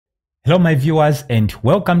Hello my viewers and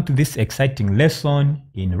welcome to this exciting lesson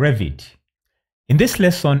in Revit. In this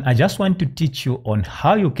lesson, I just want to teach you on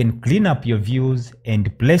how you can clean up your views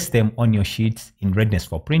and place them on your sheets in readiness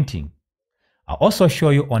for printing. I'll also show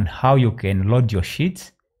you on how you can load your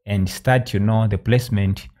sheets and start, the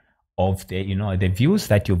placement of the views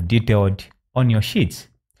that you've detailed on your sheets.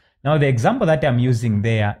 Now, the example that I'm using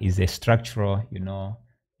there is a structural,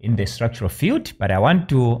 in the structural field, but I want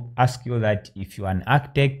to ask you that if you're an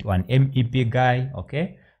architect or an MEP guy,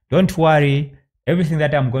 okay, don't worry. Everything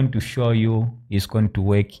that I'm going to show you is going to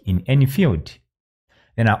work in any field.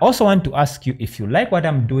 Then I also want to ask you, if you like what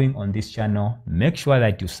I'm doing on this channel, make sure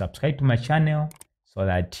that you subscribe to my channel so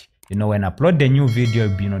that, when I upload the new video,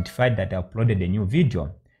 you'll be notified that I uploaded a new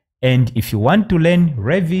video. And if you want to learn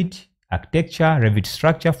Revit architecture, Revit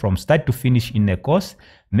structure from start to finish in the course,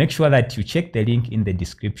 make sure that you check the link in the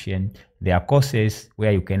description. There are courses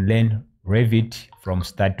where you can learn Revit from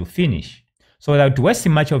start to finish. So without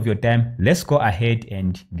wasting much of your time, let's go ahead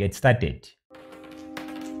and get started.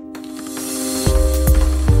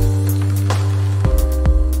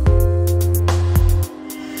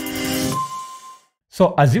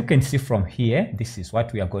 So as you can see from here, this is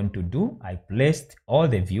what we are going to do. I placed all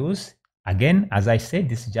the views. Again, as I said,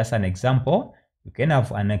 this is just an example. You can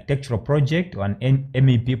have an architectural project or an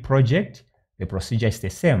MEP project. The procedure is the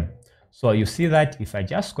same. So you see that if I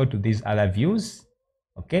just go to these other views,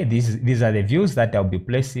 okay, these are the views that I'll be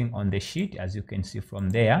placing on the sheet, as you can see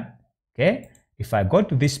from there. Okay, if I go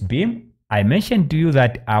to this beam, I mentioned to you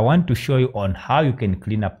that I want to show you on how you can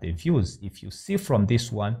clean up the views. If you see from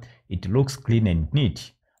this one, it looks clean and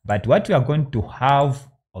neat. But what you are going to have,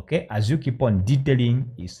 okay, as you keep on detailing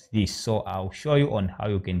is this. So I'll show you on how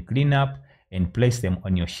you can clean up and place them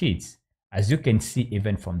on your sheets, as you can see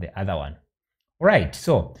even from the other one. All right,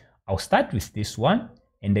 so I'll start with this one.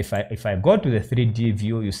 And if I go to the 3D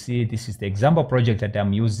view, you see this is the example project that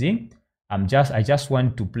I'm using. I just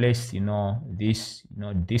want to place,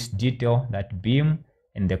 this detail, that beam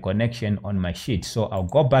and the connection on my sheet. So I'll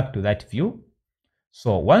go back to that view.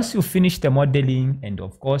 So once you finish the modeling and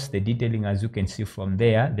of course the detailing, as you can see from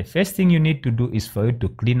there, the first thing you need to do is for you to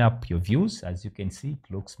clean up your views. As you can see,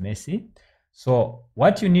 it looks messy. So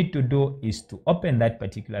what you need to do is to open that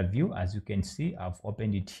particular view. As you can see, I've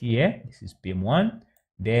opened it here. This is beam 1.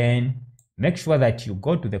 Then make sure that you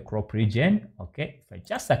go to the crop region. Okay, if I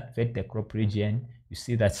just activate the crop region, you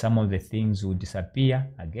see that some of the things will disappear.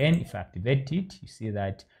 Again, if I activate it, you see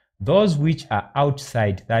that those which are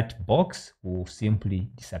outside that box will simply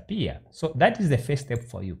disappear. So that is the first step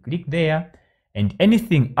for you. Click there and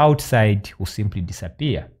anything outside will simply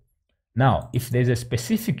disappear. Now, if there's a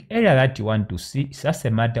specific area that you want to see, it's just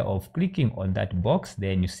a matter of clicking on that box.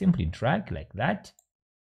 Then you simply drag like that.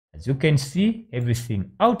 As you can see,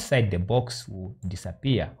 everything outside the box will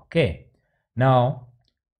disappear. Okay. Now,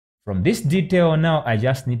 from this detail, now I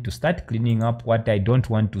just need to start cleaning up what I don't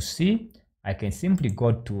want to see. I can simply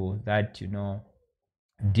go to that,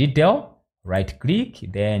 detail, right click,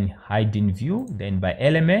 then hide in view, then by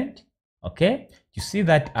element. Okay, you see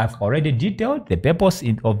that I've already detailed. The purpose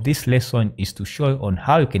of this lesson is to show you on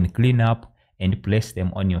how you can clean up and place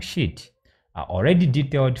them on your sheet. I already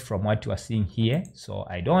detailed from what you are seeing here, so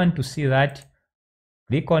I don't want to see that.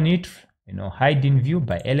 Click on it, hide in view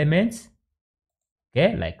by elements.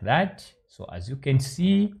 Okay, like that. So as you can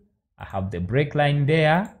see, I have the break line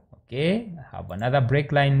there. Okay, I have another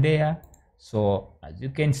break line there. So as you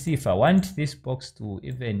can see, if I want this box to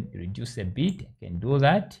even reduce a bit, I can do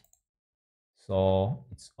that. So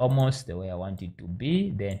it's almost the way I want it to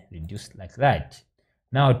be, then reduce like that.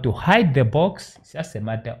 Now to hide the box, it's just a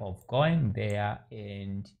matter of going there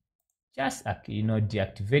and just,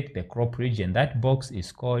 deactivate the crop region. That box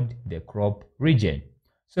is called the crop region.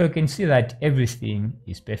 So you can see that everything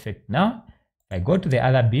is perfect now. If I go to the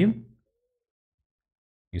other beam,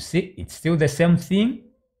 you see it's still the same thing.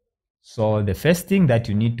 So the first thing that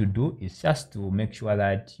you need to do is just to make sure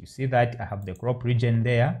that you see that I have the crop region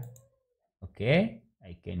there. Okay,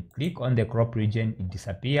 I can click on the crop region, it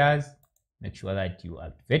disappears. Make sure that you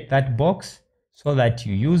activate that box so that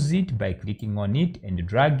you use it by clicking on it and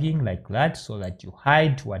dragging like that, so that you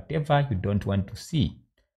hide whatever you don't want to see.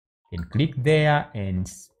 You can click there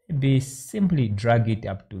and maybe simply drag it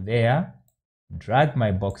up to there. Drag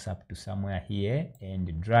my box up to somewhere here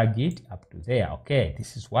and drag it up to there. Okay,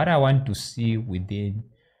 this is what I want to see within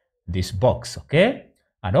this box. Okay,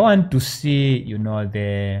 I don't want to see,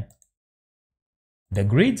 the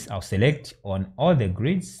grids. I'll select on all the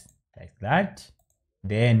grids like that.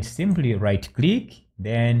 Then simply right click,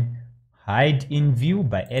 then hide in view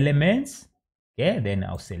by elements. Okay, then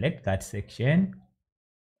I'll select that section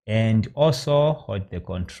and also hold the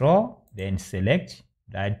control, then select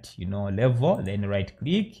that level, then right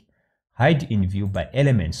click, hide in view by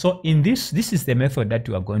element. So in this is the method that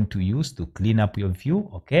you are going to use to clean up your view.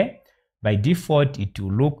 Okay, by default it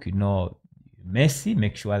will look messy.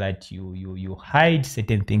 Make sure that you hide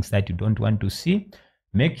certain things that you don't want to see.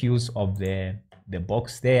 Make use of the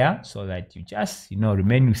box there so that you just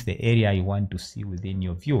remain with the area you want to see within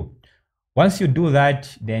your view. Once you do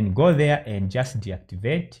that, then go there and just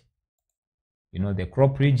deactivate the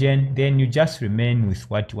crop region. Then you just remain with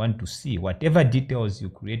what you want to see. Whatever details you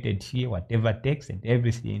created here, whatever text and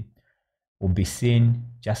everything will be seen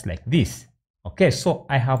just like this. Okay, so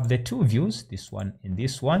I have the two views, this one and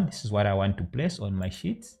this one. This is what I want to place on my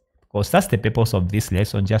sheets, because that's the purpose of this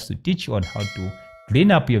lesson, just to teach you on how to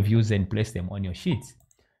clean up your views and place them on your sheets.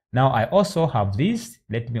 Now I also have this.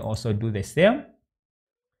 Let me also do the same.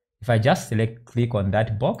 If I just click on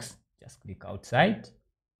that box, just click outside.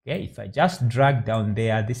 Okay, if I just drag down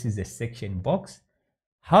there, this is a section box.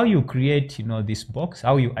 How you create this box,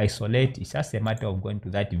 how you isolate, it's just a matter of going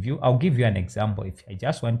to that view. I'll give you an example. If I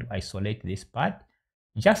just want to isolate this part,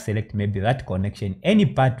 just select maybe that connection, any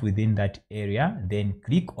part within that area, then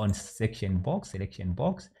click on section box, selection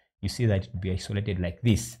box. You see that it will be isolated like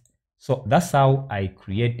this. So that's how I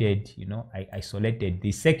created, I isolated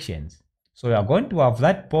these sections. So you are going to have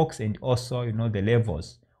that box and also the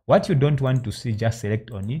levels. What you don't want to see, just select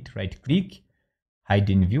on it, right click, hide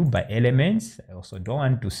in view by elements. I also don't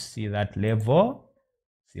want to see that level.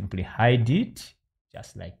 Simply hide it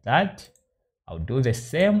just like that. I'll do the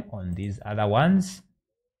same on these other ones.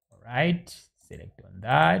 All right, select on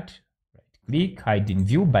that, right click, hide in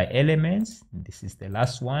view by elements. This is the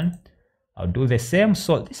last one. I'll do the same.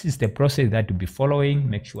 So this is the process that you'll be following.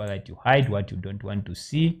 Make sure that you hide what you don't want to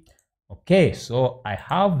see. Okay, so I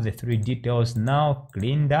have the three details now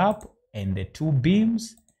cleaned up, and the two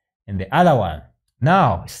beams and the other one.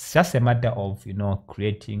 Now it's just a matter of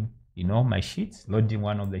creating my sheets, loading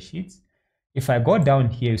one of the sheets. If I go down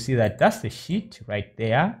here, you see that that's the sheet right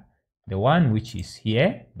there, the one which is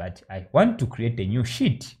here, but I want to create a new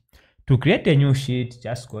sheet. To create a new sheet,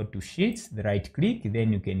 just go to sheets, the right click,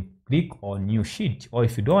 then you can click on new sheet. Or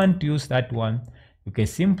if you don't want to use that one, you can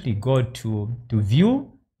simply go to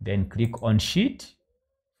view, then click on sheet.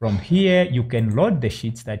 From here, you can load the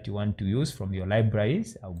sheets that you want to use from your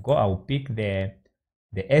libraries. I'll pick the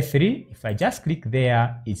A3. If I just click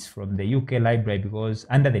there, it's from the UK library, because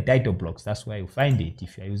under the title blocks, that's where you find it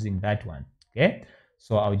if you're using that one. Okay,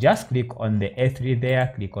 so I'll just click on the A3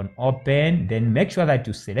 there, click on open, then make sure that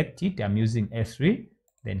you select it. I'm using A3,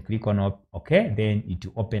 then click on OK, then it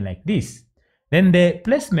will open like this. Then the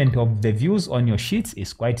placement of the views on your sheets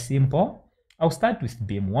is quite simple. I'll start with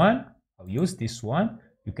beam 1. I'll use this one.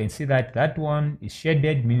 You can see that that one is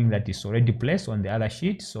shaded, meaning that it's already placed on the other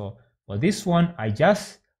sheet. So for this one, I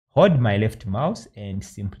just hold my left mouse and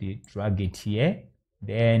simply drag it here.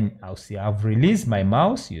 Then I'll see I've released my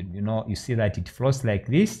mouse. You see that it flows like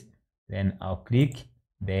this. Then I'll click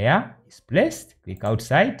there. It's placed. Click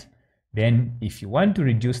outside. Then if you want to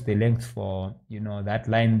reduce the length for that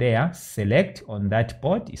line there, select on that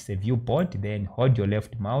port. It's a viewport. Then hold your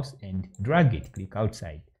left mouse and drag it. Click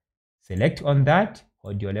outside. Select on that.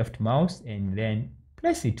 Hold your left mouse and then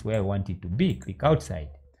place it where you want it to be. Click outside.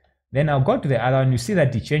 Then I'll go to the other one. You see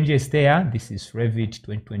that it changes there. This is Revit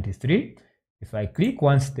 2023. If I click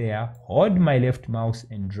once there, hold my left mouse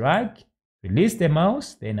and drag, release the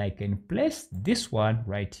mouse, then I can place this one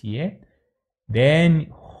right here. Then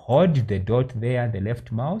hold the dot there, the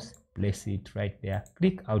left mouse, place it right there,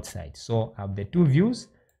 click outside. So I have the two views.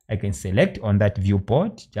 I can select on that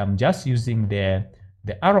viewport. I'm just using the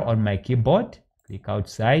arrow on my keyboard. Click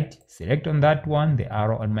outside, select on that one, the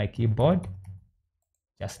arrow on my keyboard,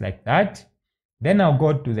 just like that. Then I'll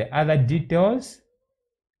go to the other details.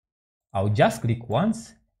 I'll just click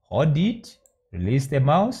once, hold it, release the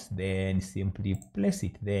mouse, then simply place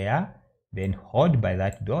it there, then hold by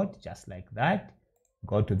that dot, just like that.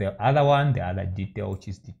 Go to the other one, the other detail, which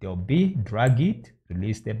is detail B, drag it,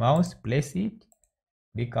 release the mouse, place it,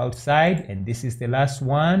 click outside, and this is the last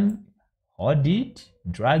one. Hold it,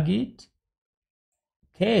 drag it.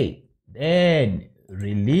 Okay, then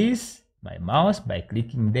release my mouse by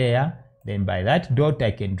clicking there. Then by that dot,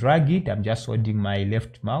 I can drag it. I'm just holding my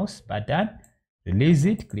left mouse button, release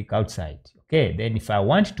it, click outside. Okay, then if I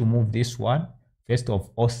want to move this one, first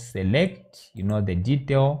of all, select, the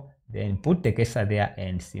detail, then put the cursor there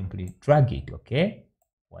and simply drag it. Okay,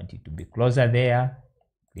 want it to be closer there,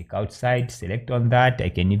 click outside, select on that. I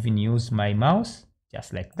can even use my mouse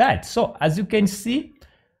just like that. So as you can see,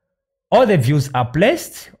 all the views are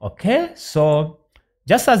placed. Okay, so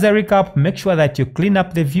Just as a recap, make sure that you clean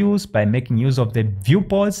up the views by making use of the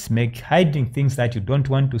viewports, hiding things that you don't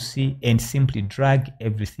want to see, and simply drag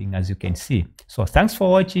everything as you can see. So thanks for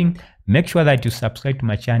watching. Make sure that you subscribe to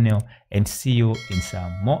my channel and see you in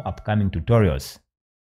some more upcoming tutorials.